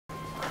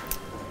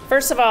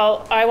First of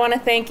all, I want to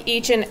thank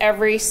each and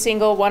every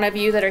single one of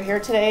you that are here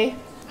today.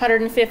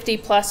 150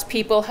 plus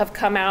people have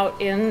come out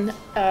in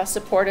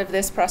support of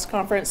this press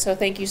conference, so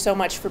thank you so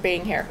much for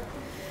being here.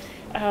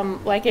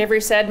 Like Avery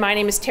said, my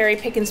name is Terri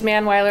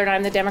Pickens-Manweiler, and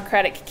I'm the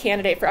Democratic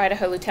candidate for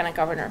Idaho Lieutenant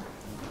Governor.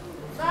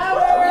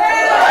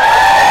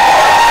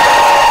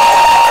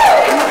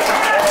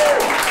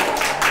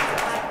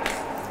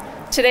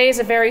 Today is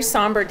a very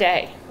somber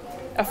day,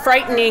 a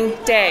frightening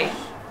day.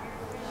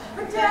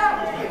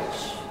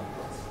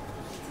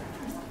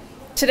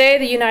 Today,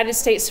 the United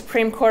States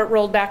Supreme Court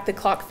rolled back the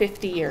clock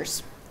 50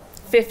 years.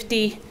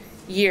 50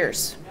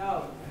 years.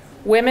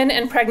 Women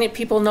and pregnant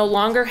people no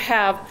longer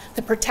have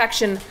the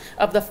protection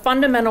of the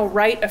fundamental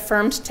right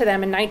affirmed to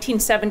them in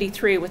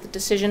 1973 with the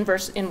decision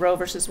in Roe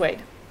versus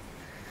Wade.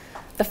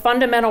 The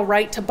fundamental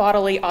right to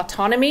bodily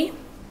autonomy,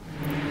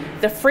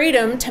 the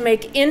freedom to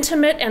make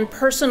intimate and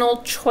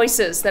personal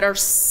choices that are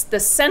the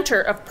center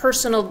of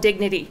personal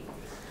dignity,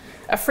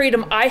 a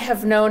freedom I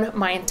have known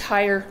my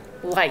entire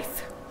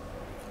life.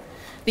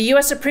 The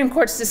U.S. Supreme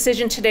Court's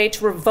decision today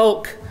to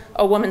revoke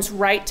a woman's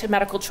right to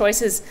medical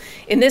choices,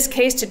 in this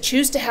case to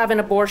choose to have an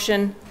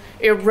abortion,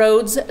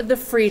 erodes the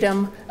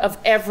freedom of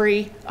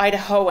every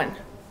Idahoan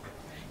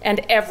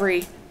and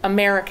every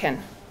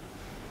American.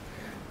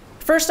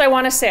 First, I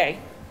want to say,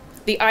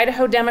 the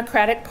Idaho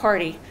Democratic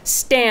Party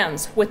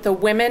stands with the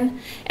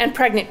women and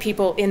pregnant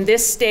people in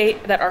this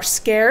state that are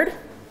scared,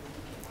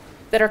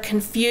 that are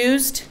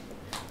confused,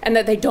 and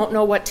that they don't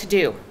know what to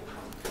do.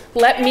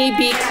 Let me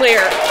be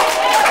clear.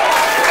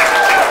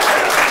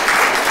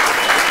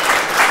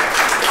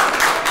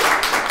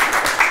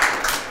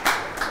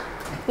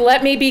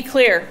 Let me be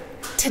clear.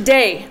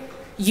 Today,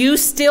 you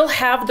still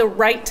have the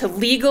right to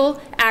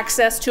legal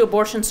access to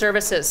abortion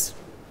services.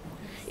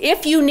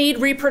 If you need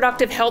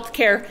reproductive health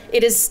care,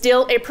 it is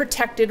still a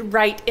protected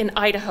right in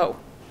Idaho.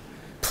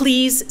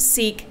 Please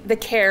seek the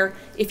care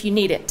if you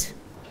need it.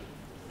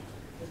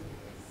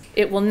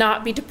 It will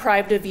not be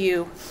deprived of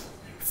you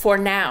for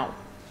now.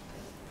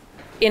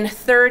 In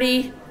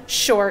 30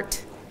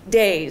 short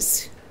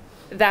days,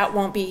 that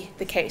won't be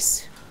the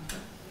case.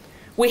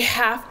 We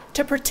have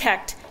to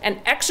protect and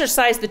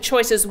exercise the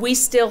choices we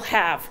still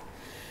have.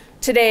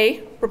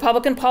 Today,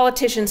 Republican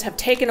politicians have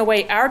taken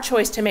away our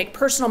choice to make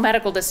personal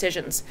medical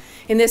decisions,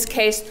 in this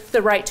case,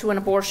 the right to an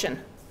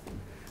abortion.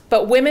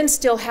 But women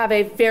still have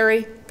a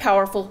very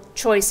powerful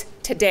choice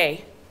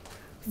today.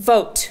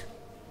 Vote.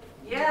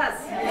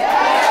 Yes.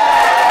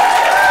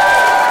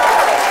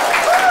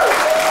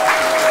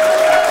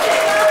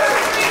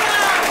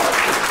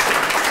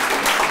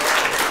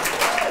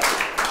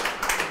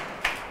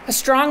 A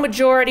strong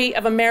majority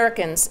of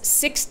Americans,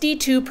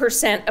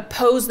 62%,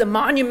 oppose the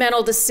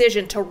monumental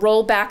decision to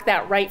roll back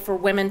that right for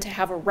women to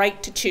have a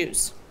right to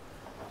choose.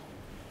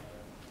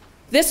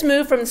 This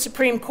move from the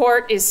Supreme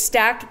Court is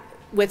stacked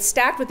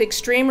with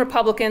extreme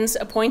Republicans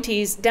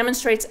appointees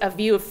demonstrates a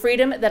view of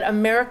freedom that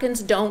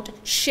Americans don't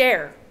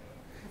share.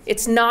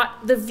 It's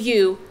not the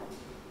view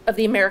of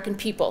the American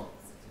people.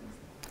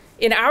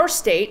 In our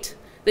state,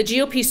 the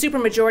GOP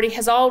supermajority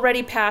has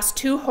already passed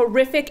two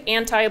horrific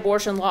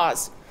anti-abortion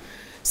laws.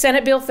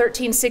 Senate Bill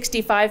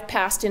 1365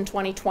 passed in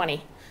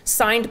 2020,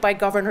 signed by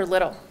Governor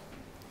Little.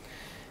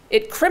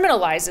 It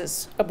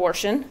criminalizes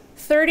abortion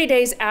 30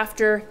 days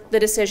after the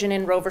decision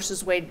in Roe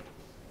versus Wade,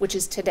 which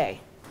is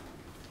today.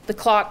 The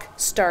clock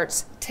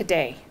starts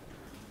today.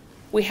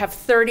 We have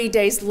 30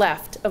 days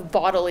left of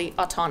bodily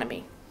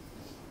autonomy.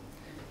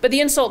 But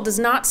the insult does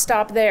not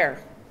stop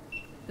there.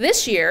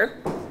 This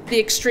year, the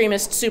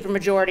extremist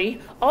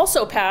supermajority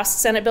also passed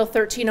Senate Bill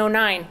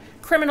 1309,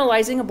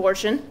 criminalizing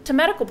abortion to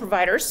medical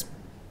providers,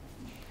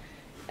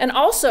 and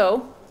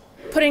also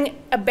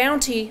putting a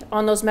bounty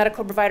on those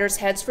medical providers'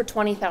 heads for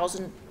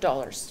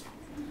 $20,000.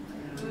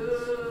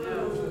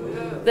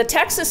 The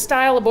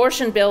Texas-style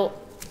abortion bill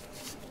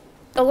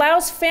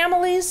allows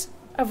families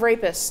of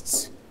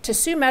rapists to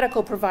sue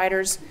medical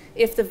providers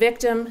if the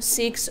victim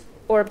seeks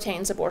or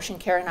obtains abortion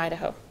care in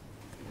Idaho.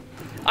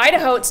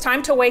 Idaho, it's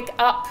time to wake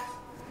up.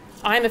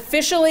 I'm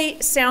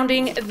officially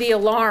sounding the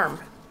alarm.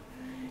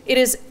 It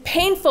is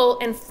painful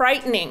and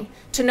frightening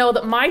to know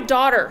that my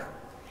daughter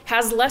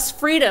has less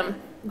freedom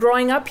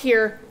growing up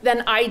here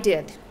than I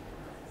did.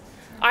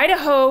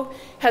 Idaho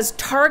has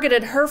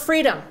targeted her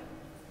freedom,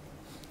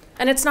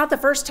 and it's not the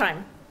first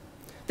time.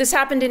 This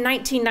happened in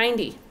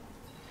 1990.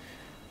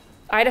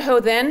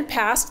 Idaho then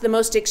passed the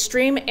most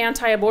extreme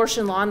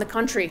anti-abortion law in the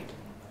country.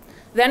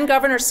 Then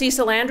Governor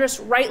Cecil Andrus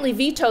rightly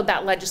vetoed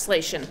that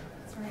legislation.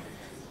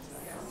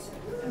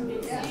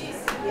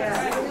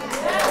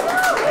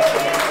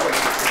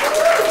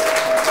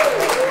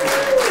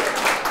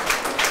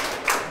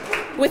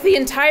 With the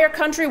entire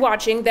country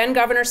watching, then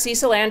Governor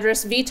Cecil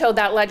Andrus vetoed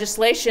that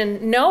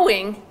legislation,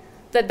 knowing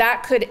that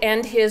that could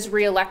end his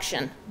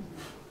re-election.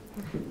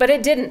 But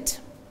it didn't.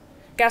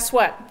 Guess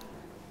what?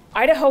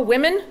 Idaho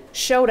women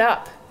showed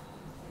up.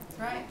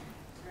 Right.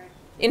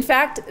 In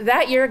fact,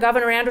 that year,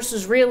 Governor Andrus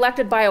was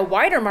re-elected by a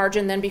wider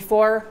margin than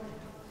before,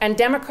 and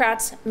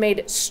Democrats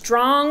made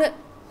strong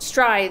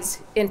strides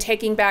in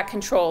taking back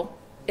control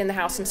in the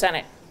House and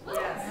Senate.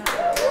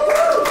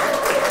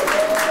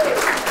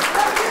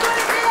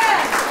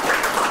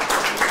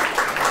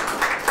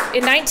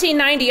 In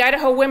 1990,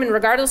 Idaho women,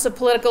 regardless of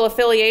political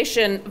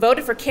affiliation,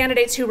 voted for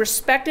candidates who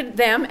respected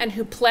them and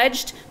who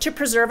pledged to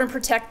preserve and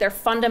protect their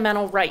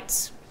fundamental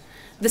rights.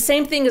 The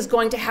same thing is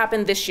going to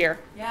happen this year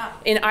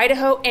in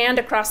Idaho and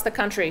across the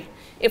country.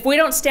 If we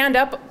don't stand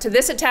up to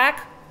this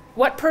attack,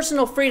 what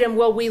personal freedom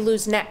will we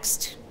lose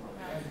next?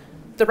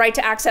 The right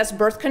to access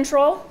birth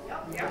control?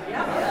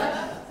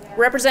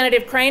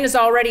 Representative Crane has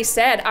already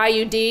said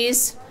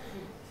IUDs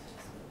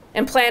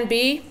and Plan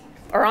B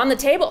are on the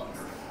table.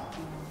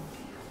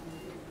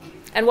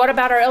 And what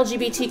about our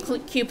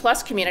LGBTQ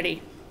plus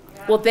community?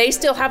 Will they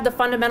still have the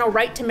fundamental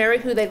right to marry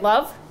who they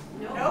love?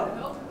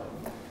 No.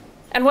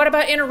 And what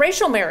about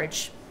interracial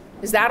marriage?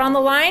 Is that on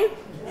the line?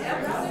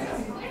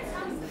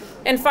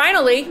 And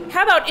finally,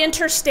 how about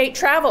interstate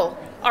travel?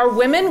 Are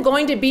women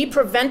going to be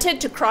prevented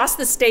to cross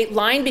the state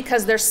line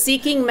because they're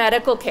seeking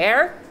medical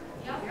care?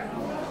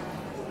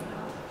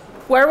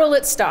 Where will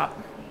it stop?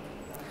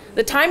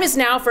 The time is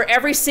now for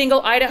every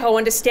single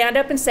Idahoan to stand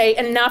up and say,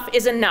 enough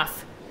is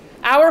enough.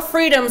 Our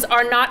freedoms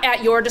are not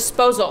at your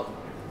disposal.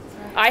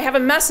 I have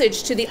a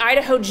message to the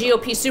Idaho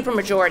GOP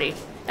supermajority,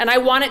 and I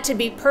want it to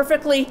be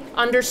perfectly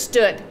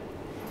understood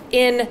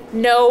in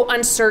no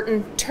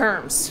uncertain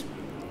terms.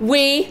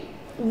 We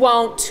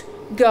won't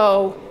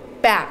go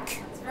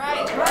back.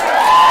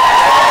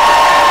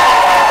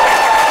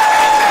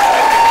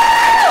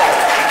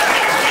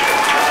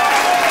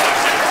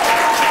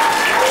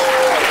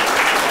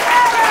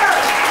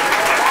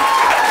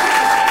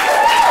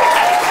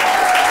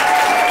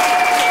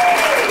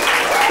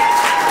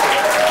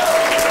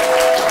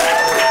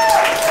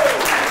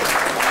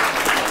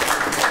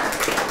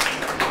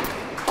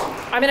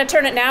 I'm going to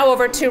turn it now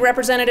over to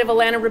Representative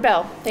Ilana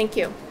Rubel. Thank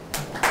you.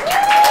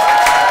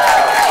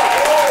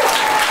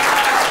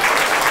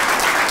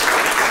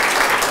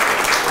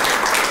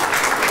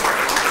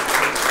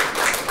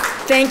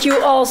 Thank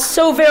you all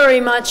so very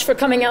much for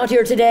coming out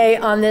here today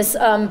on this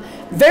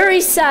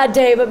very sad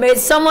day, but made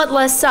somewhat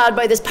less sad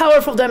by this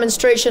powerful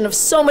demonstration of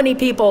so many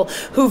people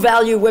who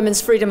value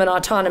women's freedom and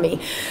autonomy.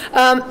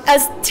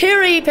 As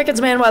Terri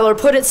Pickens-Manweiler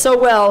put it so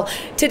well,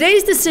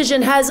 today's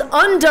decision has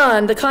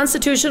undone the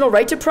constitutional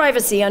right to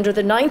privacy under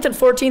the 9th and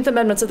 14th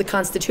Amendments of the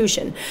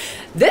Constitution.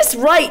 This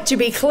right, to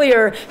be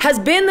clear, has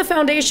been the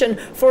foundation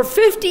for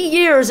 50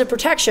 years of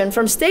protection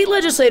from state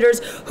legislators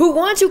who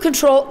want to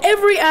control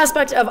every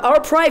aspect of our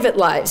private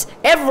lives,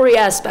 every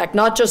aspect,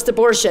 not just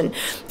abortion,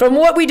 from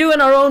what we do in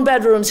our own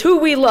bedrooms, who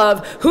we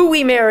love, who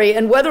we marry,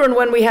 and whether and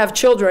when we have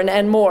children,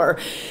 and more.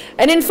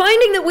 And in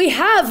finding that we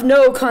have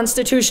no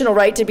constitutional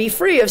right to be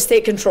free of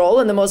state control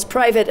in the most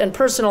private and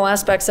personal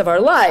aspects of our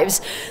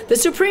lives, the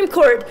Supreme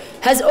Court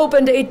has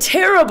opened a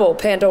terrible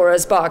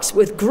Pandora's box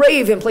with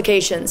grave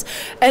implications.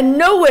 And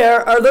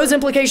nowhere are those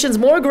implications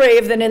more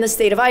grave than in the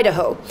state of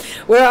Idaho,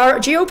 where our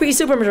GOP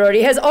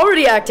supermajority has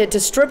already acted to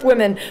strip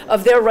women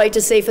of their right to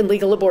safe and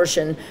legal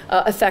abortion,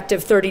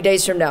 effective 30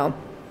 days from now.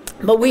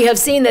 But we have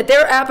seen that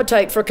their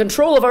appetite for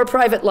control of our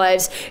private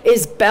lives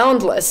is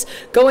boundless,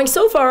 going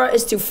so far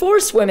as to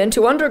force women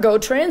to undergo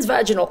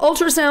transvaginal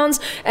ultrasounds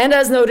and,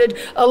 as noted,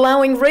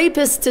 allowing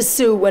rapists to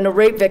sue when a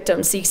rape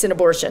victim seeks an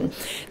abortion.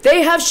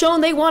 They have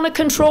shown they want to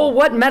control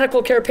what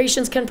medical care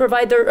patients can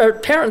provide their,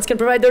 parents can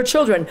provide their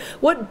children,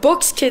 what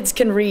books kids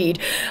can read.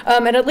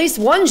 And at least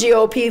one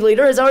GOP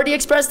leader has already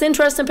expressed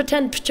interest in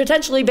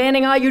potentially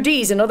banning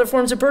IUDs and other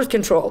forms of birth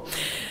control.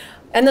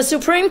 And the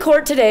Supreme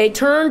Court today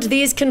turned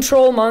these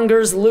control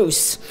mongers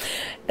loose.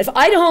 If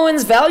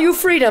Idahoans value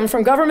freedom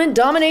from government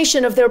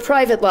domination of their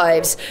private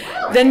lives,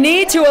 the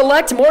need to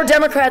elect more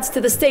Democrats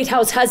to the State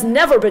House has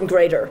never been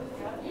greater.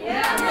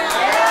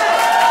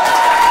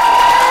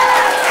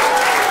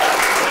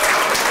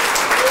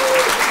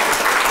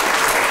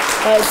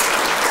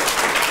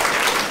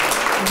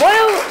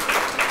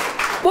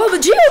 While the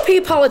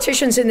GOP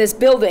politicians in this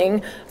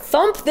building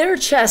thump their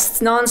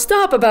chests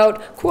nonstop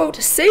about, quote,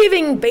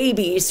 saving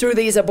babies through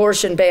these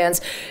abortion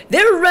bans,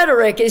 their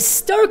rhetoric is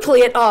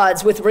starkly at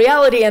odds with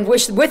reality and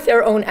with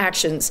their own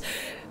actions.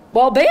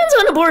 While bans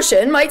on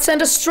abortion might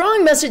send a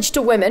strong message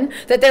to women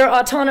that their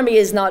autonomy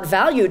is not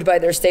valued by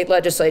their state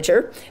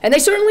legislature, and they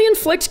certainly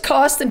inflict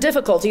cost and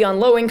difficulty on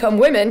low-income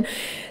women,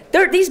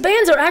 these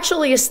bans are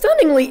actually a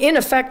stunningly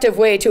ineffective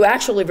way to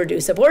actually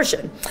reduce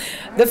abortion.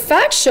 The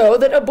facts show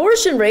that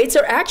abortion rates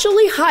are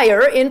actually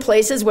higher in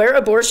places where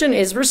abortion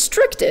is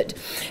restricted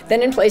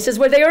than in places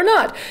where they are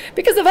not,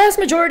 because the vast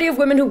majority of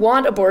women who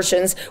want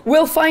abortions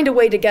will find a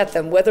way to get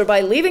them, whether by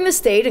leaving the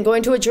state and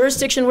going to a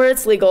jurisdiction where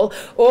it's legal,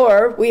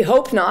 or, we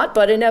hope not,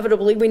 but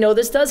inevitably we know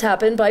this does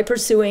happen, by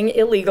pursuing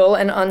illegal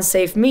and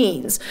unsafe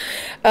means.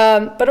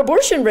 But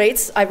abortion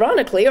rates,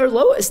 ironically, are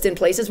lowest in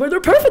places where they're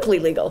perfectly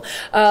legal,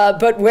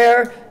 but where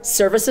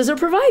services are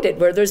provided,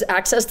 where there's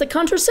access to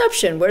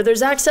contraception, where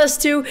there's access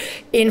to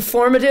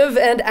informative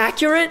and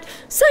accurate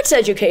sex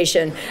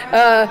education,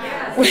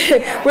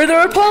 where there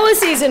are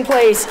policies in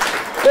place,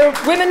 where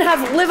women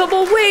have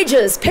livable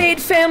wages,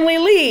 paid family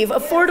leave,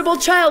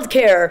 affordable child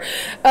care.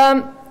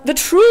 The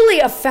truly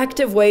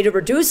effective way to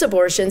reduce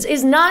abortions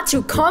is not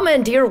to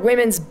commandeer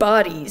women's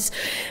bodies,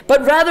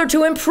 but rather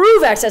to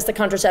improve access to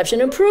contraception,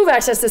 improve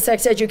access to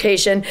sex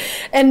education,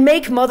 and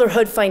make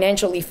motherhood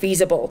financially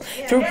feasible.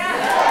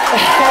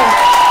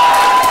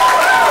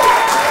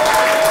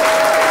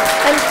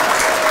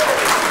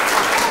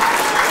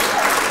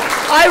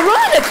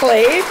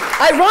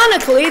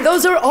 Ironically,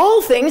 those are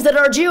all things that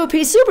our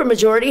GOP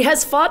supermajority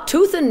has fought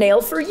tooth and nail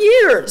for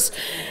years.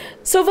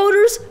 So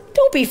voters,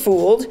 don't be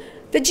fooled.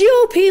 The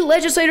GOP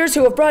legislators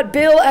who have brought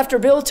bill after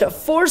bill to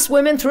force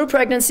women through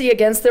pregnancy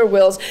against their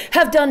wills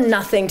have done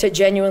nothing to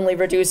genuinely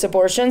reduce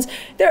abortions.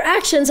 Their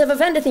actions have, if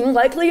anything,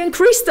 likely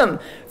increased them.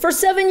 For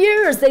 7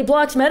 years, they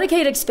blocked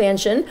Medicaid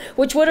expansion,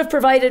 which would have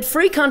provided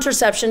free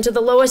contraception to the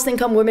lowest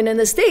income women in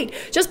the state.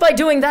 Just by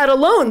doing that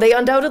alone, they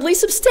undoubtedly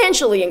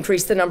substantially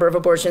increased the number of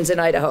abortions in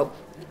Idaho.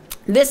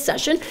 This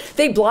session,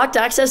 they blocked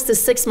access to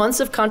 6 months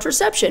of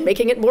contraception,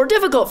 making it more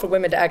difficult for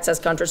women to access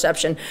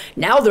contraception.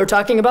 Now they're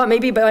talking about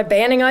maybe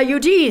banning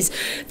IUDs.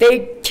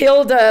 They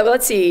killed,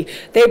 they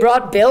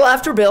brought bill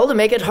after bill to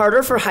make it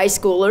harder for high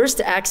schoolers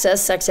to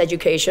access sex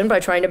education by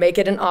trying to make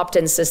it an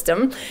opt-in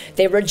system.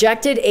 They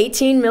rejected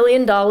 $18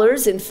 million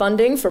in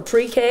funding for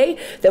pre-K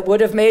that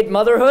would have made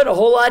motherhood a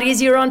whole lot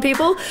easier on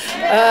people.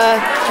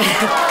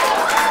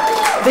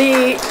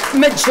 The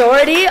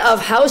majority of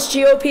House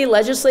GOP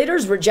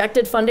legislators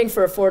rejected funding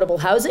for affordable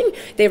housing.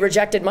 They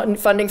rejected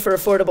funding for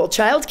affordable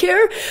child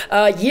care.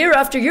 Year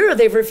after year,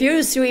 they've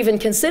refused to even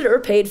consider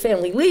paid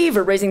family leave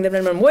or raising the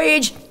minimum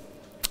wage.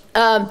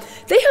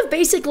 They have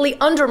basically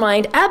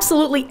undermined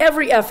absolutely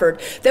every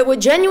effort that would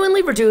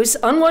genuinely reduce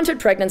unwanted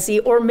pregnancy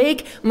or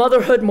make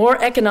motherhood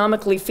more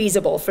economically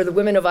feasible for the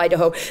women of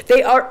Idaho.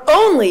 They are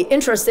only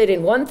interested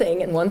in one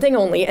thing and one thing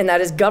only, and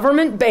that is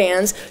government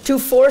bans to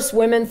force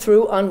women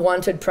through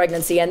unwanted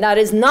pregnancy, and that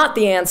is not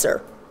the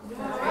answer.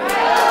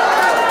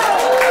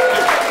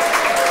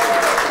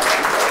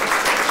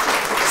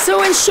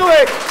 So in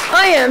short,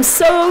 I am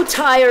so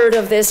tired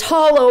of this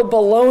hollow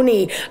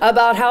baloney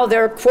about how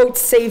they're, quote,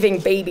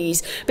 saving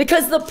babies,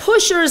 because the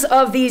pushers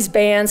of these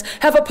bans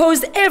have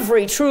opposed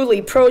every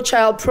truly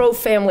pro-child,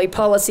 pro-family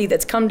policy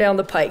that's come down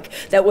the pike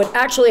that would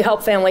actually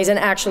help families and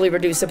actually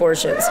reduce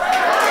abortions.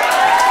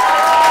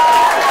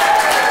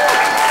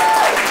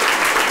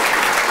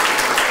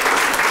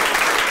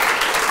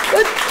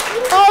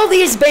 All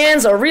these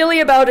bans are really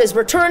about is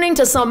returning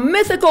to some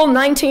mythical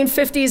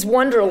 1950s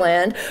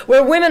wonderland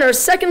where women are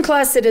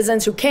second-class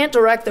citizens who can't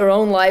direct their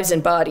own lives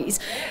and bodies.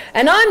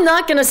 And I'm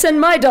not going to send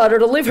my daughter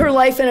to live her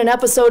life in an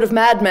episode of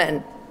Mad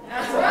Men.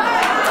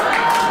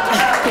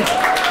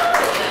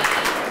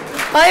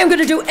 I am going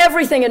to do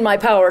everything in my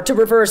power to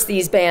reverse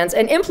these bans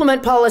and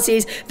implement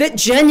policies that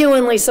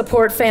genuinely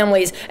support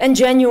families and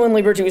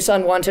genuinely reduce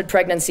unwanted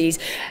pregnancies.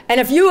 And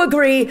if you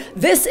agree,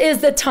 this is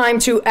the time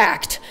to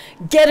act.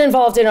 Get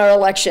involved in our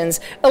elections.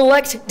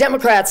 Elect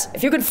Democrats.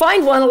 If you can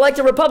find one, elect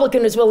a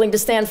Republican who's willing to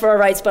stand for our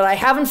rights, but I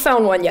haven't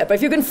found one yet. But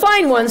if you can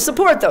find one,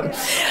 support them.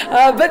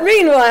 But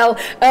meanwhile,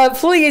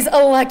 please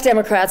elect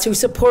Democrats who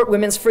support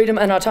women's freedom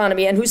and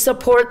autonomy and who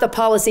support the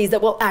policies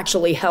that will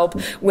actually help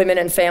women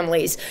and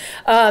families.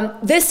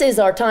 This is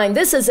our time.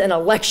 This is an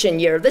election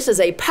year. This is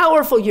a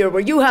powerful year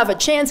where you have a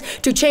chance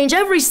to change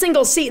every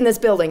single seat in this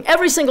building.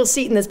 Every single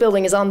seat in this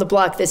building is on the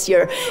block this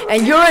year,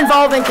 and your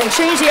involvement can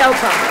change the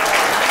outcome.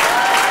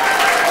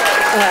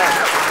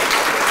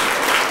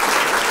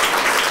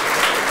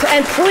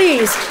 And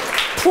please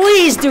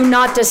do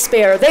not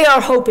despair. They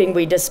are hoping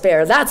we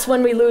despair. That's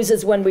when we lose,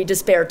 is when we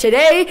despair.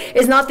 Today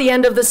is not the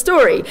end of the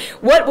story.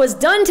 What was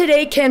done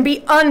today can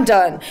be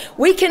undone.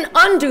 We can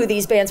undo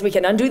these bans. We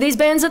can undo these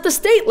bans at the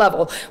state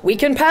level. We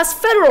can pass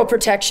federal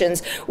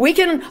protections. We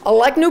can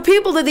elect new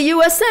people to the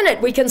U.S.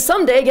 Senate. We can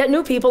someday get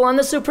new people on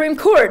the Supreme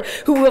Court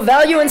who will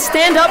value and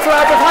stand up for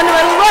our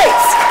fundamental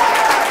rights.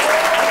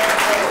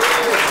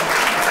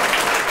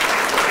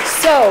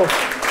 So,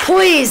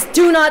 please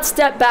do not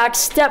step back,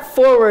 step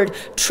forward,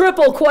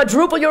 triple,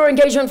 quadruple your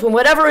engagement from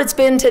whatever it's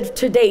been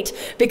to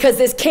date, because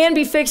this can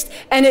be fixed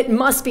and it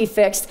must be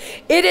fixed.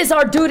 It is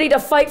our duty to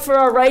fight for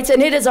our rights,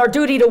 and it is our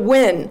duty to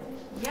win.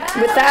 Yes.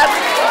 With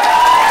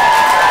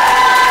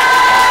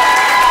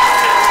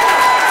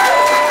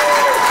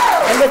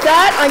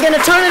that, I'm going to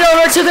turn it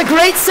over to the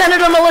great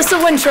Senator Melissa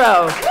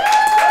Wintrow.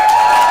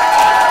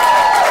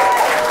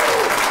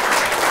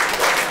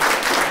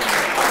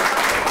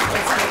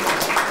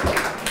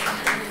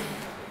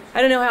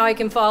 I don't know how I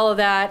can follow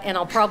that, and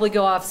I'll probably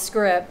go off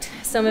script.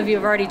 Some of you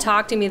have already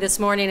talked to me this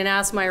morning and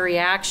asked my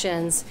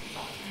reactions.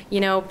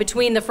 You know,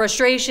 between the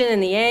frustration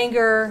and the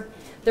anger,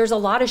 there's a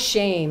lot of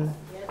shame.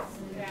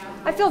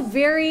 I feel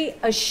very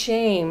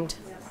ashamed.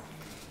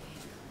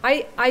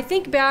 I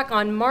think back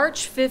on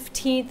March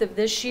 15th of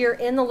this year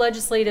in the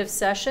legislative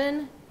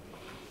session,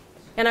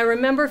 and I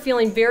remember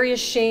feeling very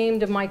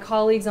ashamed of my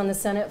colleagues on the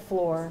Senate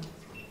floor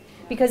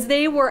because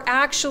they were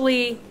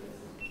actually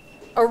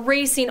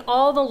erasing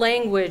all the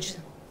language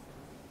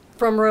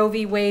from Roe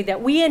v. Wade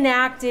that we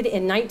enacted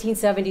in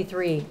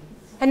 1973,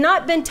 had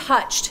not been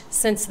touched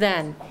since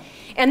then.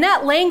 And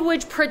that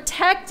language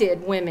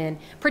protected women,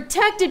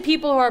 protected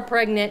people who are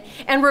pregnant,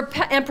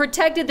 and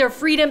protected their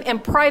freedom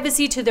and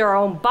privacy to their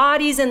own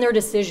bodies and their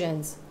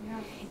decisions. Yeah.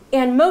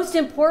 And most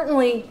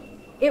importantly,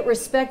 it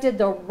respected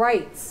the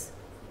rights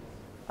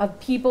of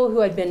people who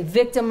had been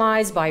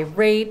victimized by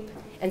rape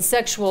and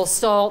sexual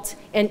assault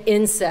and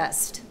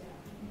incest.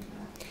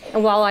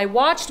 And while I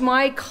watched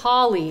my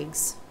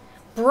colleagues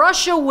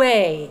brush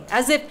away,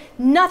 as if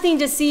nothing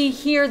to see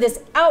here,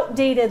 this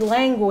outdated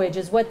language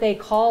is what they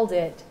called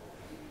it,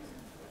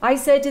 I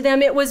said to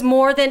them it was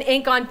more than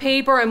ink on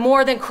paper and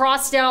more than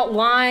crossed out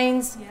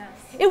lines. Yes.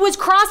 It was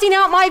crossing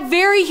out my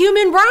very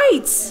human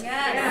rights.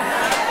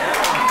 Yes.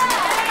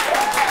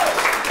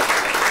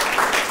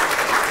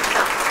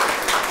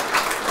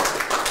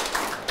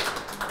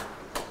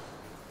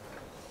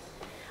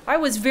 I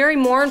was very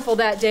mournful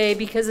that day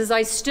because as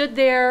I stood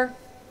there,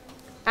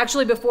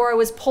 actually before I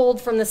was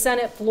pulled from the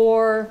Senate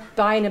floor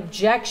by an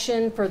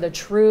objection for the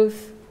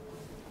truth,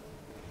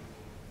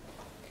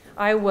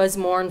 I was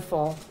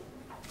mournful.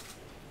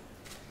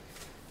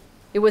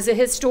 It was a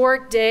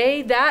historic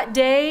day that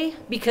day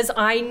because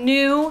I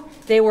knew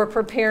they were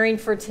preparing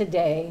for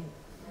today.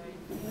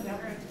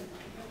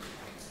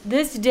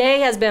 This day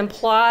has been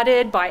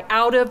plotted by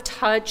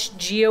out-of-touch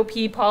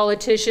GOP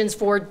politicians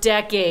for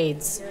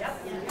decades.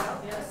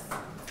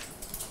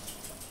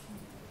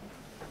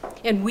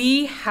 And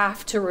we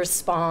have to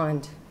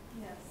respond.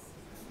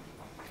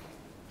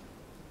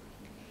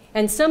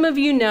 And some of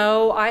you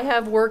know I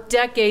have worked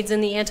decades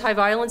in the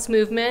anti-violence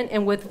movement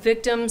and with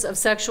victims of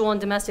sexual and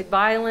domestic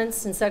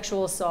violence and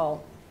sexual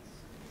assault.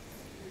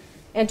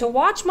 And to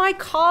watch my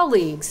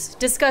colleagues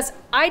discuss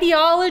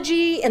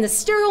ideology and the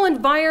sterile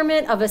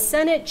environment of a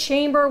Senate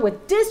chamber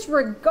with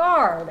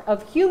disregard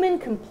of human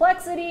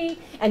complexity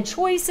and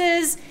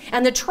choices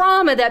and the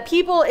trauma that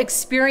people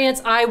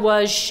experience, I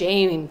was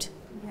shamed.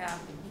 Yeah.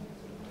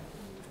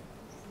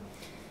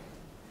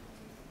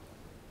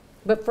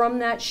 But from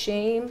that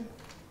shame,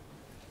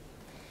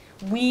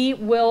 we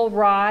will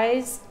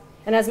rise,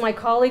 and as my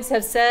colleagues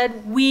have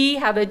said, we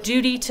have a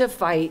duty to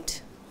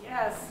fight.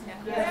 Yes.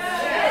 Yes.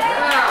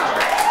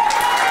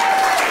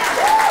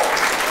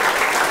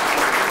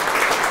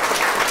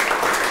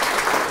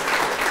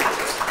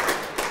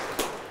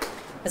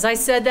 As I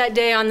said that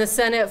day on the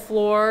Senate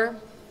floor,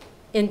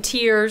 in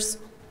tears,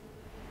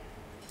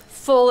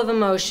 full of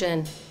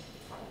emotion,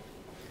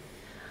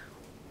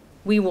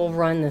 we will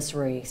run this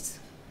race.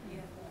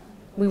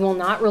 We will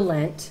not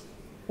relent.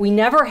 We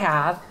never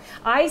have.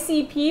 I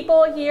see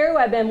people here who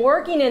have been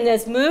working in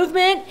this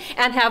movement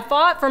and have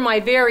fought for my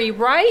very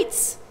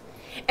rights,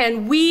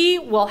 and we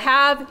will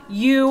have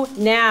you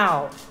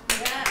now.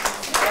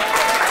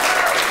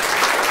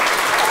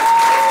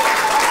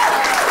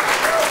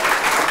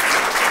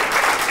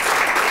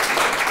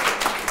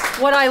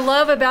 What I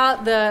love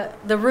about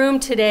the room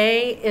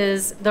today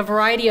is the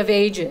variety of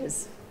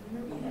ages.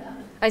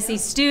 I see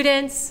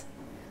students,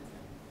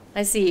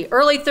 I see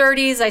early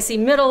 30s, I see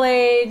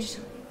middle-aged,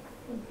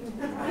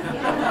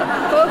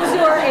 folks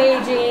who are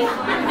aging.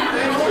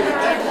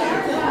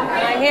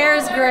 My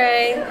hair's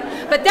gray.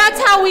 But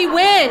that's how we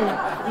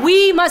win.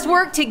 We must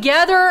work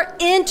together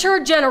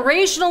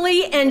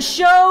intergenerationally and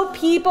show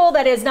people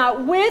that is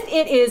not with,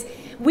 it is,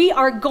 we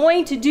are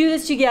going to do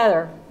this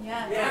together.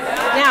 Yeah.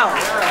 Now,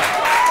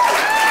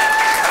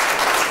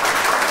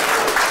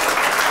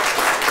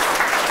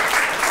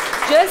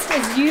 just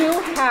as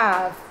you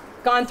have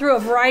gone through a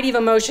variety of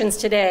emotions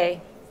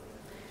today,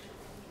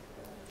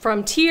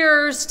 from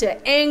tears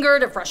to anger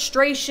to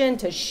frustration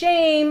to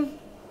shame,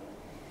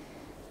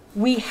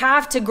 we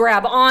have to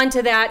grab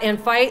onto that and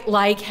fight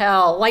like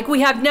hell, like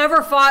we have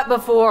never fought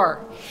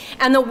before.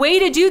 And the way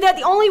to do that,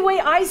 the only way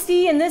I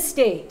see in this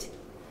state,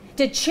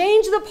 to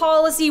change the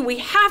policy, we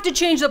have to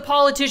change the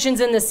politicians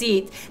in the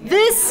seat.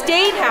 This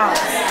state house.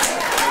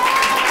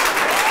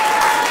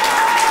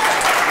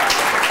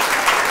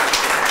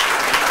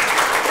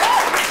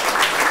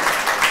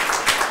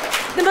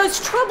 The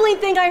most troubling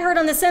thing I heard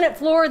on the Senate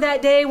floor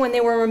that day when they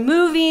were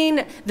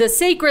removing the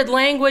sacred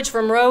language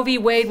from Roe v.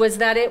 Wade was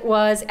that it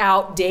was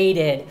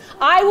outdated.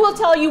 I will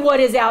tell you what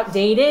is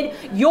outdated.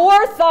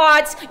 Your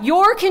thoughts,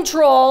 your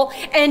control,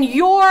 and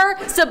your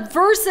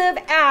subversive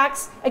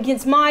acts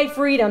against my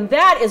freedom.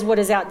 That is what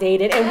is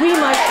outdated, and we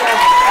must go.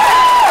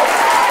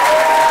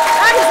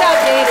 That is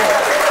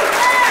outdated.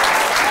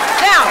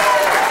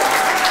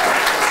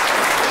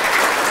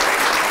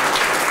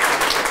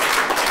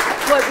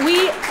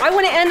 I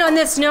want to end on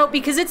this note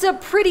because it's a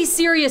pretty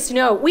serious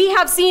note. We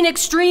have seen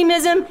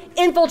extremism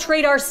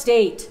infiltrate our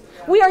state.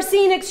 We are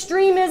seeing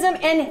extremism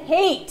and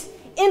hate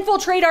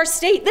infiltrate our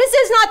state. This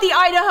is not the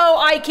Idaho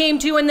I came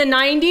to in the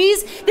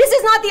 90s. This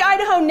is not the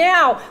Idaho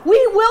now.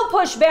 We will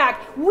push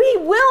back. We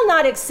will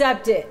not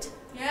accept it.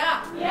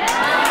 Yeah.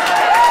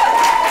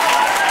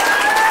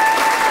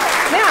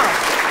 Now,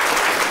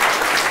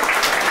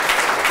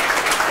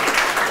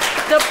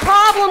 the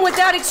problem with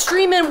that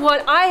extremism,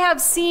 what I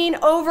have seen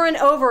over and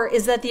over,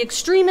 is that the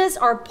extremists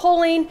are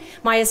pulling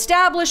my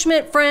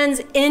establishment friends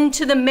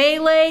into the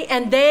melee,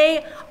 and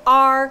they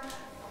are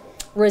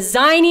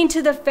resigning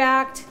to the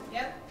fact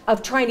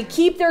of trying to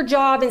keep their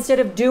job instead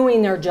of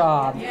doing their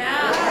job. It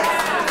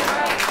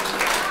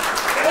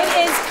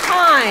is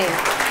time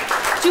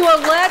to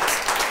elect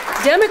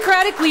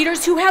Democratic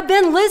leaders who have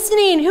been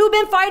listening, who've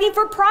been fighting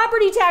for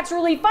property tax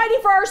relief, fighting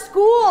for our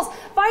schools,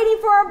 fighting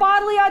for our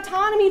bodily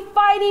autonomy,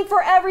 fighting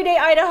for everyday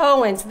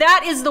Idahoans.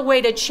 That is the way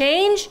to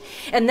change,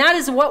 and that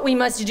is what we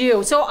must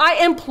do. So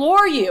I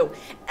implore you,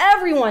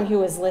 everyone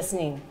who is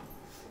listening,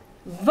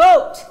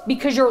 vote,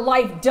 because your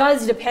life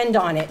does depend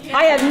on it.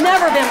 I have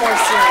never been more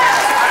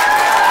serious.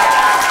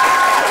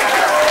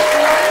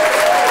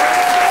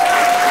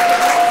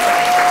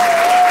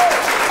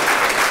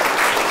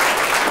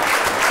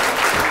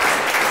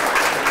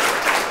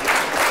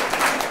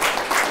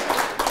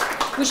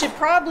 We should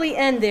probably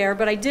end there,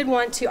 but I did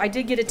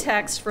get a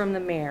text from the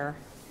mayor.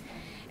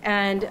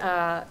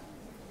 And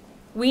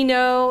we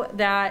know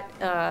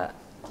that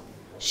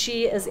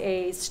she is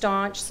a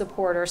staunch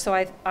supporter, so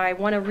I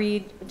want to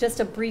read just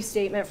a brief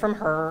statement from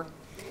her.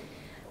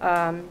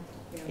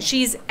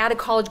 She's at a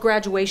college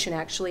graduation,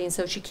 actually, and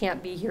so she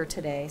can't be here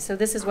today. So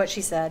this is what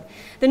she said.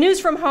 The news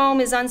from home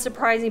is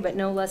unsurprising, but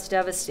no less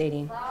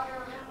devastating.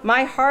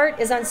 My heart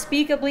is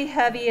unspeakably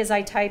heavy as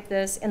I type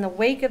this in the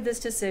wake of this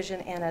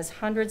decision and as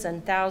hundreds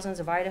and thousands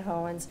of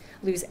Idahoans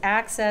lose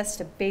access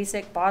to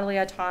basic bodily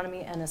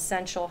autonomy and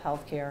essential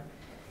health care.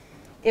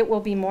 It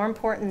will be more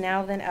important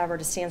now than ever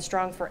to stand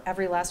strong for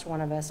every last one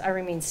of us. I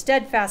remain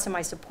steadfast in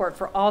my support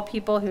for all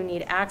people who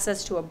need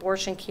access to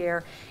abortion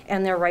care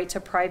and their right to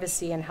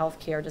privacy in health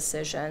care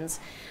decisions.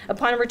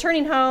 Upon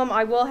returning home,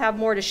 I will have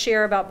more to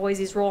share about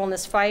Boise's role in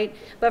this fight,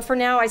 but for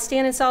now, I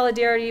stand in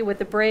solidarity with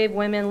the brave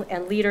women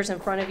and leaders in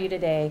front of you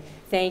today.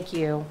 Thank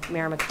you,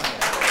 Mayor McLean.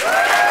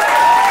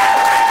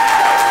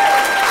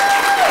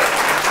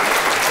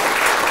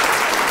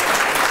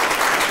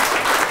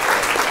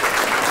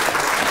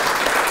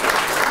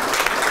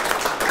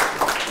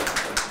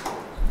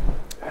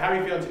 How are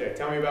you feeling today?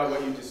 Tell me about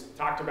what you just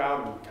talked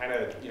about and kind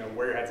of,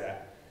 where your head's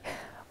at.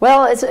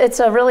 Well,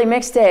 it's a really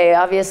mixed day.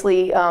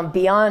 Obviously,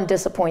 beyond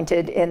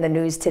disappointed in the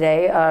news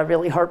today,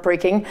 really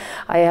heartbreaking.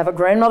 I have a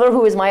grandmother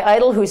who is my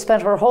idol, who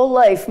spent her whole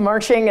life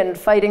marching and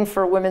fighting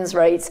for women's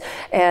rights,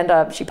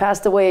 and she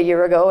passed away a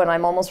year ago, and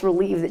I'm almost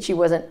relieved that she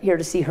wasn't here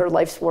to see her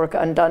life's work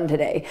undone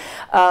today.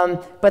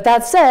 But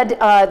that said,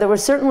 there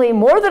was certainly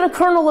more than a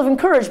kernel of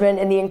encouragement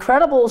in the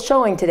incredible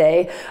showing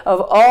today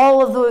of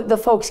all of the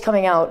folks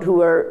coming out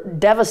who are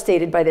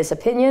devastated by this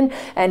opinion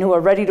and who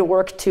are ready to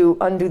work to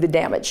undo the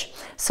damage.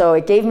 So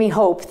it gave me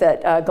hope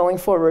that going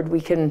forward we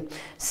can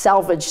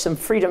salvage some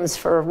freedoms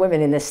for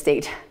women in this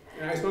state.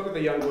 And I spoke with a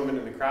young woman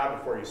in the crowd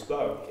before you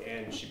spoke,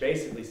 and she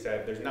basically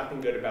said, there's nothing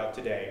good about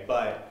today,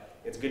 but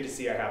it's good to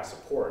see I have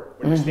support.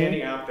 When you're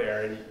standing out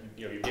there and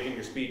you're giving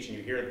your speech and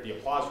you hear the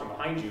applause from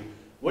behind you,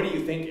 what are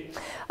you thinking?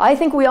 I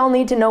think we all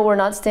need to know we're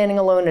not standing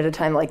alone at a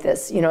time like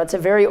this. It's a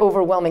very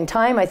overwhelming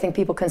time. I think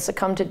people can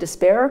succumb to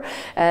despair,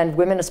 and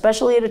women,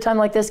 especially at a time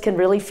like this, can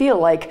really feel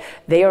like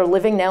they are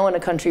living now in a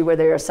country where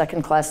they are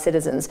second-class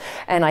citizens.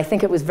 And I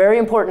think it was very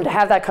important to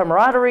have that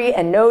camaraderie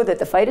and know that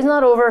the fight is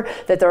not over,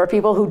 that there are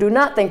people who do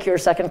not think you're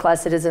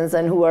second-class citizens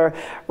and who are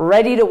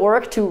ready to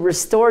work to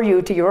restore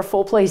you to your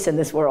full place in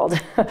this world.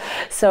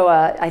 So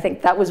I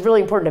think that was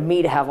really important to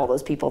me to have all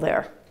those people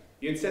there.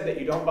 You had said that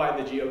you don't buy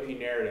the GOP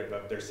narrative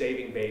of they're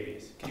saving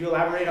babies. Could you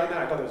elaborate on that?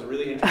 I thought that was a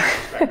really interesting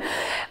perspective.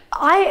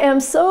 I am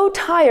so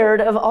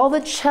tired of all the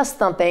chest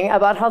thumping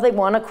about how they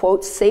want to,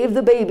 quote, save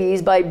the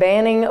babies by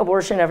banning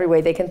abortion every way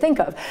they can think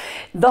of.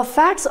 The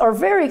facts are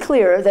very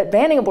clear that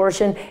banning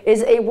abortion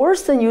is a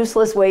worse than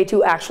useless way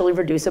to actually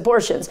reduce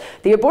abortions.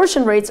 The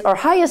abortion rates are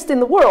highest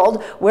in the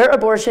world where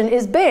abortion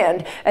is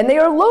banned, and they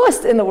are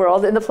lowest in the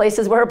world in the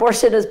places where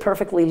abortion is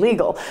perfectly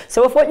legal.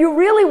 So if what you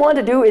really want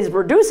to do is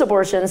reduce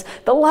abortions,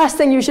 the last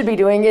thing you should be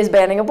doing is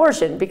banning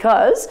abortion,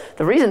 because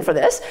the reason for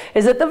this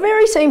is that the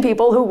very same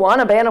people who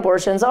want to ban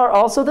abortions are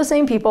also the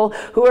same people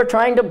who are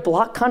trying to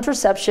block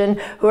contraception,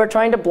 who are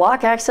trying to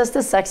block access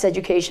to sex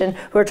education,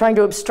 who are trying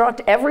to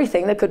obstruct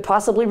everything that could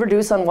possibly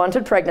reduce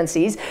unwanted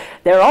pregnancies.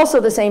 They're also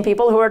the same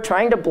people who are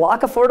trying to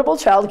block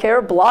affordable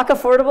childcare, block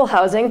affordable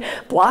housing,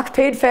 block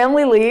paid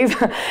family leave,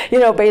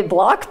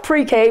 block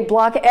pre-K,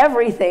 block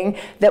everything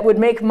that would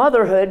make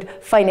motherhood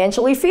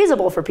financially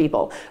feasible for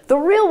people. The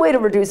real way to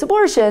reduce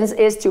abortions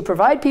is to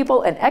provide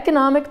people an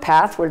economic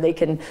path where they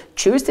can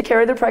choose to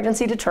carry their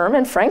pregnancy to term,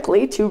 and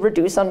frankly, to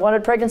reduce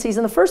unwanted pregnancies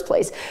in the first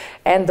place.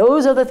 And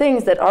those are the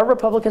things that our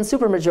Republican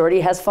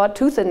supermajority has fought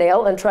tooth and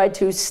nail and tried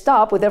to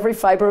stop with every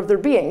fiber of their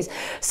beings.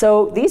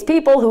 So these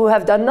people who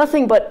have done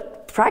nothing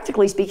but,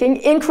 practically speaking,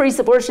 increase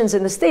abortions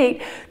in the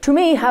state, to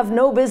me, have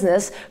no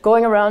business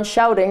going around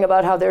shouting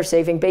about how they're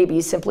saving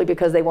babies simply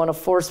because they want to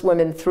force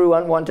women through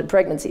unwanted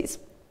pregnancies.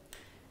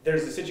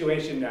 There's a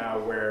situation now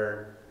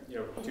where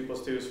 2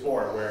 + 2 is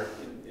 4, where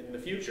in the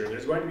future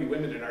there's going to be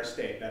women in our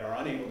state that are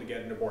unable to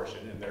get an abortion,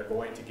 and they're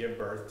going to give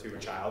birth to a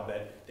child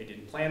that they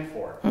didn't plan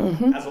for.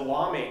 As a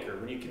lawmaker,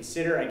 when you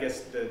consider, I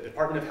guess, the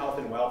Department of Health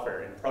and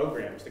Welfare and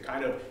programs to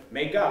kind of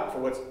make up for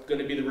what's going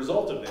to be the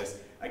result of this,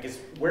 I guess,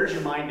 where's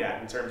your mind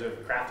at in terms of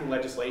crafting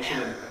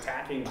legislation and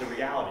attacking the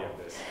reality of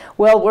this?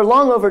 Well, we're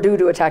long overdue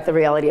to attack the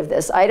reality of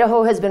this.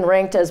 Idaho has been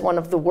ranked as one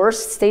of the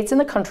worst states in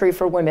the country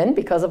for women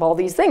because of all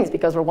these things,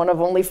 because we're one of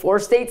only 4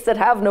 states that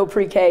have no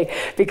pre-K,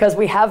 because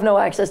we have no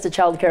access to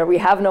childcare, we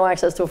have no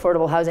access to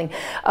affordable housing.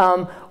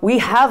 We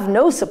have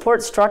no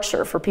support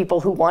structure for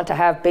people who want to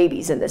have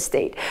babies in this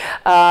state.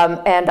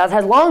 And that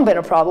has long been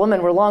a problem,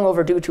 and we're long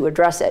overdue to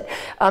address it.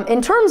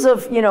 In terms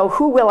of,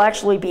 who will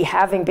actually be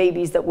having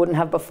babies that wouldn't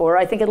have before,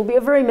 I think it'll be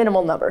a very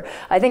minimal number.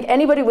 I think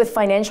anybody with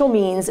financial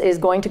means is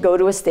going to go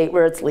to a state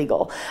where it's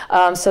legal.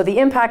 So the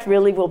impact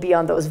really will be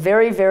on those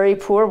very, very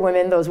poor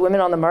women, those women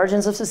on the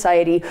margins of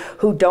society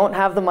who don't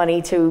have the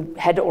money to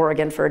head to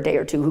Oregon for a day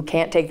or two, who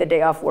can't take the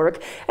day off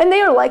work, and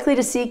they are likely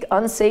to seek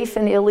unsafe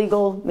and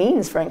illegal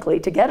means, frankly,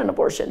 to get an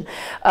abortion.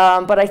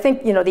 But I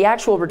think, the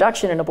actual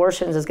reduction in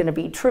abortions is going to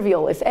be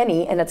trivial, if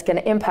any, and it's going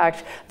to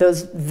impact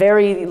those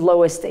very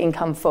lowest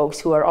income folks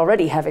who are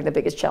already having the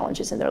biggest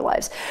challenges in their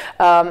lives.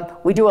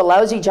 We do a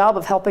lousy job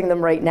of helping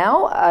them right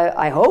now.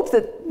 I hope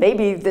that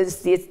maybe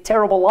these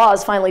terrible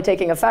laws finally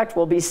taking effect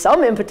will be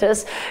some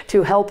impetus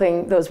to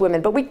helping those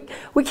women. But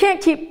we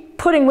can't keep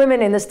putting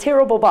women in this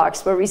terrible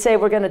box where we say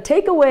we're going to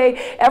take away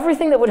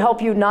everything that would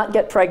help you not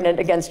get pregnant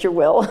against your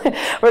will.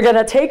 We're going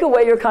to take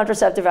away your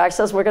contraceptive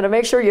access. We're going to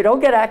make sure you don't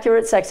get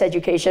accurate sex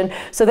education.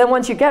 So then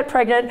once you get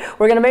pregnant,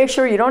 we're going to make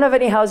sure you don't have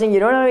any housing,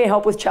 you don't have any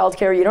help with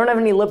childcare, you don't have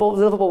any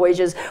livable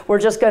wages. We're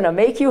just going to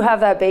make you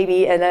have that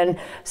baby and then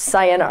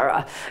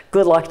sayonara.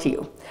 Good luck to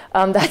you.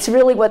 That's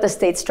really what the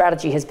state's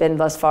strategy has been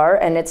thus far,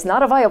 and it's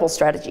not a viable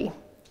strategy.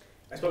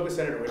 I spoke with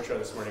Senator Wintrow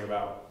this morning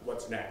about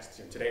what's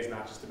next. Today's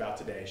not just about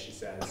today. She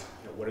says,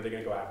 what are they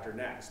going to go after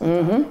next?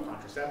 They're talking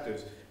about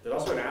contraceptives. There's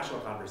also a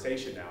national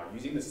conversation now.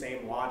 Using the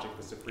same logic,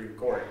 the Supreme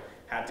Court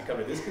had to come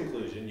to this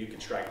conclusion. You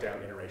could strike down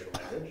interracial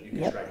marriage. You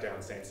could strike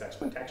down same-sex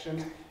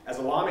protections. As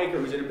a lawmaker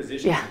who's in a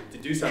position to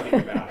do something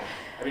about it,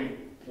 I mean,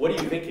 what are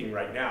you thinking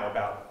right now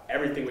about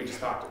everything we just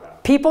talked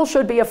about? People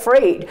should be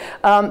afraid.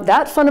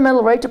 That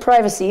fundamental right to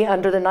privacy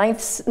under the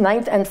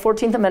 9th and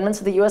 14th Amendments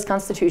of the U.S.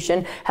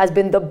 Constitution has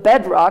been the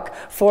bedrock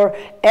for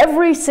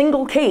every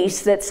single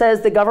case that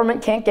says the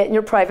government can't get in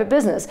your private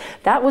business.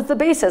 That was the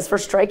basis for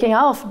striking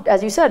off,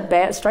 as you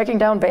said, striking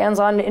down bans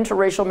on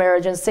interracial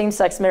marriage and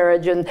same-sex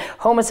marriage and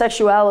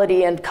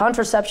homosexuality and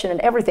contraception and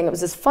everything. It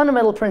was this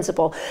fundamental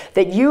principle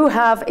that you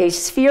have a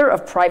sphere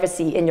of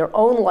privacy in your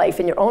own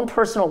life, in your own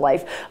personal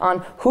life,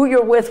 on who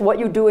you're with, what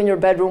you do in your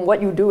bedroom, what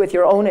you do with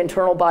your own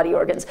internal body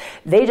organs.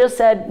 They just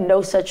said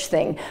no such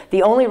thing.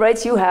 The only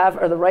rights you have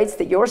are the rights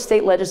that your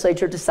state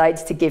legislature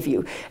decides to give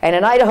you. And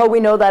in Idaho,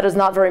 we know that is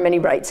not very many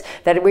rights.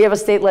 That we have a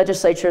state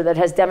legislature that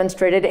has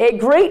demonstrated a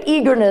great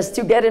eagerness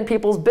to get in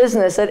people's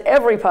business at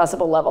every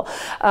possible level.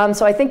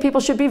 So I think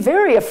people should be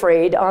very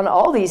afraid on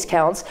all these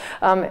counts.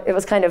 It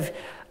was kind of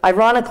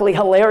ironically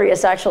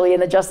hilarious, actually, in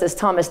the Justice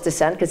Thomas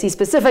dissent, because he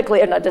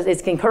specifically, not just his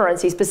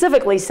concurrence, he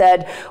specifically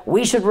said,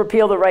 we should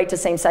repeal the right to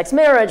same-sex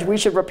marriage, we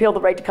should repeal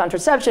the right to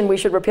contraception, we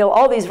should repeal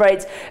all these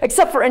rights,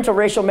 except for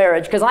interracial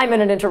marriage, because I'm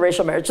in an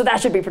interracial marriage, so that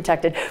should be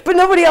protected. But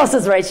nobody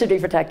else's rights should be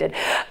protected.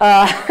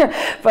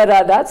 But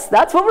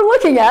that's what we're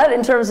looking at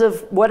in terms of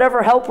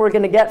whatever help we're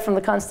going to get from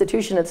the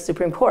Constitution at the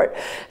Supreme Court.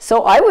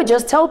 So I would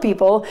just tell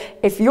people,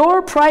 if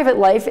your private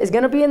life is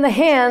going to be in the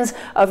hands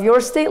of your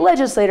state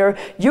legislator,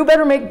 you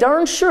better make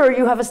darn sure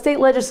you have a state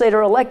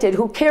legislator elected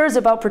who cares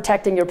about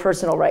protecting your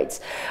personal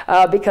rights,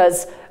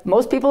 because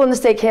most people in the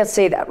state can't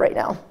say that right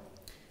now.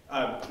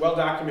 Well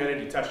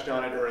documented, you touched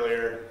on it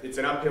earlier. It's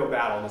an uphill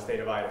battle in the state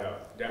of Idaho.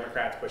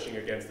 Democrats pushing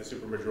against the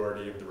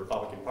supermajority of the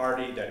Republican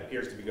Party that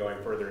appears to be going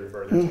further and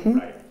further to the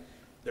right.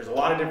 There's a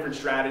lot of different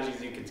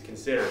strategies you could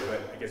consider,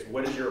 but I guess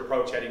what is your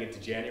approach heading into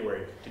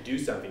January to do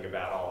something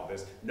about all of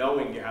this,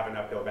 knowing you have an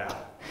uphill battle?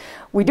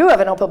 We do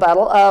have an uphill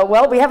battle.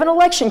 Well, we have an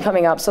election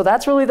coming up, so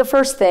that's really the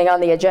first thing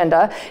on the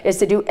agenda, is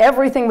to do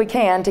everything we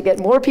can to get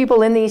more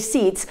people in these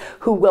seats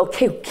who will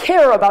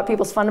care about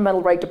people's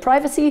fundamental right to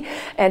privacy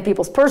and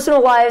people's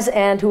personal lives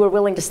and who are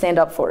willing to stand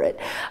up for it.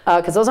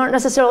 Because those aren't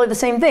necessarily the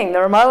same thing.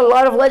 There are a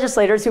lot of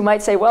legislators who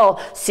might say, well,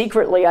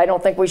 secretly, I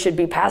don't think we should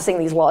be passing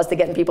these laws to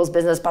get in people's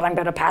business, but I'm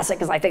going to pass it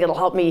because I think it'll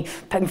help me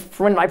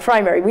win my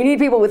primary. We need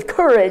people with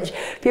courage,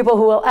 people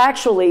who will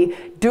actually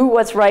do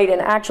what's right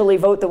and actually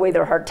vote the way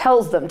their heart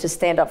tells them to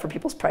stand up for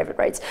people's private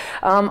rights.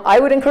 I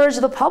would encourage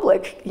the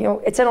public,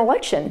 it's an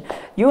election.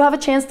 You have a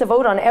chance to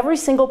vote on every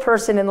single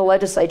person in the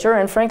legislature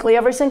and frankly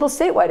every single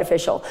statewide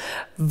official.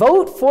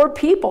 Vote for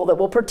people that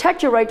will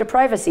protect your right to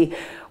privacy.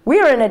 We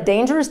are in a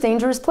dangerous,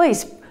 dangerous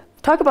place.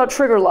 Talk about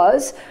trigger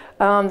laws.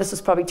 This is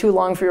probably too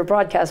long for your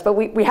broadcast, but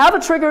we have a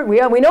trigger,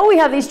 we know we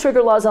have these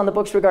trigger laws on the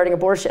books regarding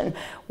abortion.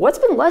 What's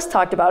been less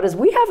talked about is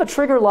we have a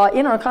trigger law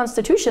in our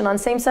Constitution on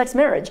same-sex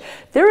marriage.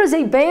 There is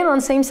a ban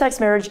on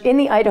same-sex marriage in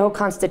the Idaho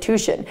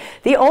Constitution.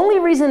 The only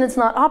reason it's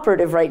not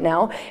operative right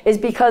now is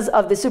because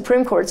of the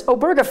Supreme Court's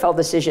Obergefell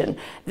decision.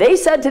 They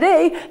said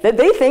today that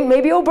they think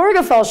maybe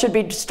Obergefell should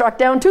be struck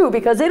down too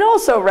because it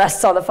also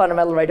rests on the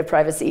fundamental right of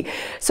privacy.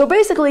 So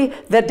basically,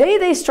 the day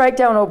they strike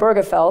down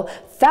Obergefell,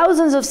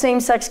 thousands of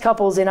same-sex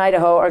couples in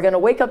Idaho are going to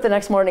wake up the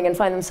next morning and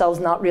find themselves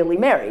not really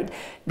married.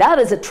 That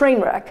is a train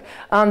wreck.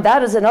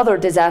 That is another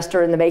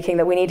disaster in the making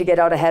that we need to get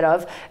out ahead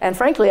of. And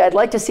frankly, I'd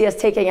like to see us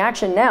taking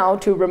action now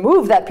to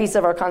remove that piece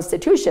of our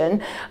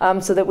Constitution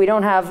so that we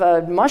don't have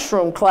a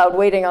mushroom cloud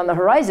waiting on the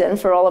horizon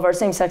for all of our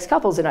same-sex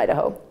couples in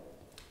Idaho.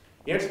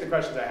 You answered the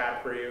questions I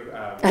had for you.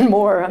 And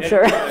more, I'm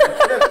sure.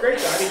 That's great.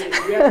 I mean,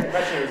 you answered the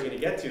question I was going to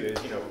get to is,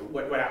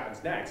 what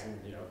happens next? And,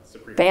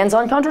 Supreme Bans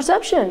on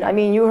contraception. I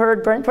mean, you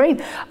heard Brent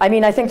Brain. I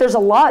mean, I think there's a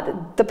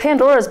lot. The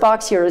Pandora's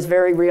box here is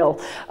very real.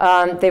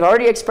 They've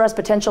already expressed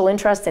potential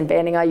interest in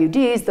banning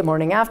IUDs, the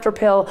morning after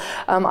pill.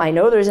 I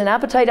know there's an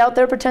appetite out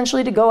there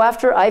potentially to go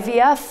after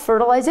IVF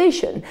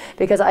fertilization,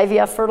 because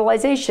IVF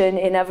fertilization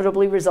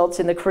inevitably results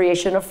in the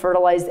creation of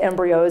fertilized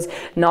embryos,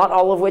 not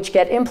all of which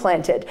get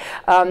implanted.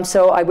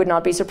 So I would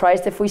not be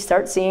surprised if we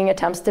start seeing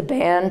attempts to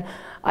ban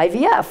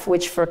IVF,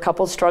 which for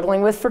couples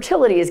struggling with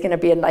fertility is going to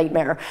be a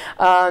nightmare.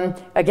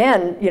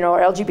 Again, our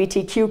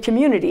LGBTQ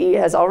community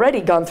has already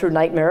gone through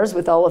nightmares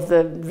with all of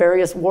the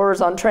various wars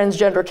on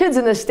transgender kids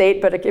in this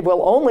state, but it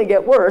will only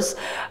get worse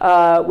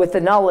with the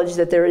knowledge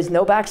that there is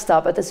no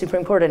backstop at the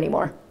Supreme Court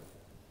anymore.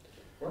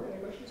 Any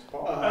questions?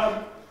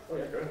 Paul? Go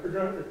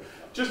ahead.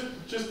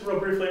 Just real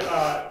briefly,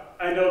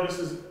 I know this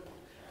is,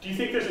 do you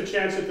think there's a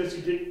chance that this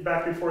could get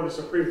back before the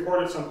Supreme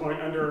Court at some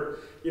point under,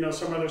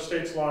 some other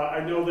state's law?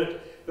 I know that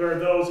there are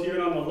those,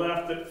 even on the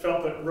left, that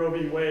felt that Roe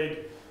v.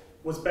 Wade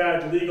was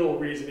bad legal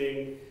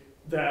reasoning,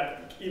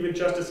 that even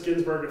Justice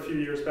Ginsburg a few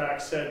years back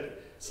said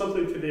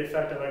something to the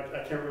effect of,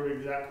 I can't remember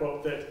the exact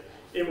quote, that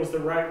it was the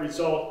right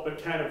result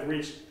but kind of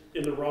reached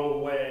in the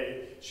wrong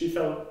way. She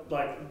felt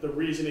like the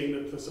reasoning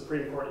that the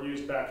Supreme Court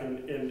used back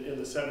in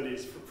the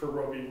 70s for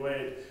Roe v.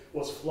 Wade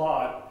was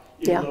flawed,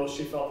 even though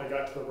she felt they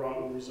got to the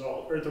wrong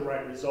result, or the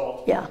right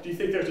result. Yeah. Do you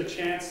think there's a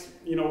chance,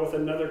 with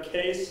another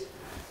case,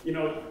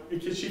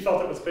 because she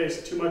felt it was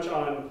based too much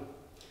on,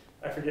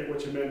 I forget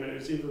which amendment, it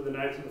was either the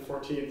 9th or the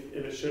 14th,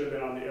 and it should have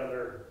been on the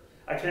other.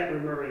 I can't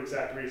remember the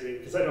exact reasoning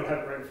because I don't have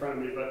it right in front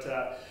of me, but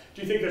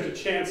do you think there's a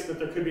chance that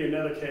there could be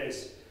another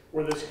case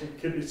where this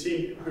could be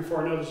seen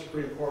before another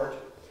Supreme Court?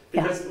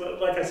 Because,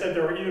 like I said,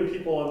 there were even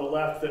people on the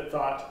left that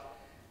thought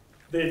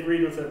they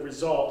agreed with the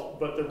result,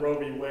 but the Roe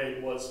v.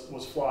 Wade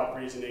was flawed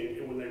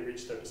reasoning when they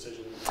reached their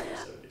decision in the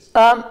 70s.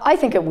 I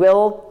think it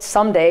will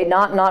someday,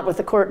 not with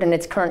the court in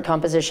its current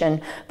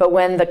composition, but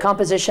when the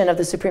composition of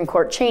the Supreme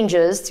Court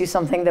changes to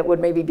something that would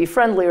maybe be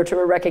friendlier to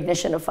a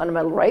recognition of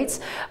fundamental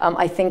rights,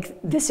 I think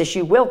this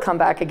issue will come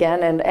back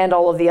again, and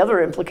all of the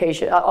other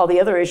all the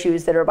other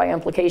issues that are by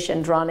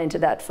implication drawn into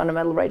that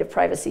fundamental right of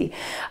privacy.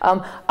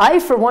 I,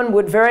 for one,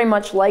 would very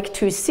much like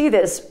to see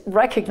this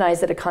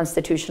recognized at a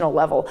constitutional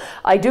level.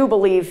 I do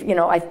believe,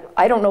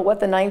 I don't know what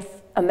the 9th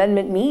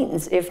Amendment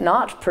means if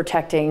not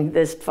protecting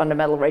this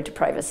fundamental right to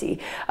privacy.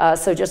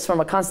 So just from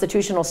a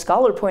constitutional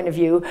scholar point of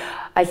view,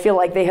 I feel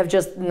like they have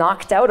just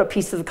knocked out a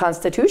piece of the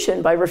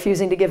Constitution by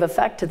refusing to give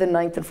effect to the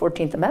 9th and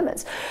 14th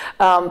Amendments.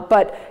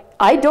 But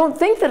I don't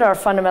think that our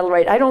fundamental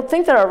right, I don't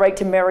think that our right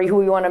to marry who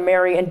we want to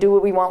marry and do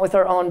what we want with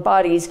our own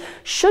bodies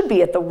should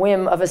be at the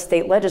whim of a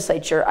state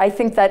legislature. I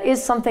think that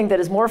is something that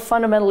is more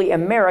fundamentally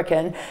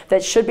American,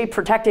 that should be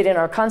protected in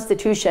our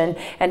Constitution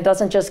and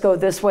doesn't just go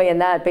this way and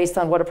that based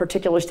on what a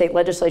particular state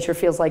legislature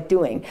feels like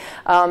doing.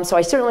 So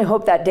I certainly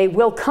hope that day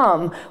will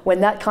come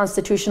when that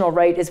constitutional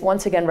right is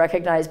once again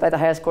recognized by the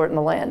highest court in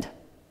the land.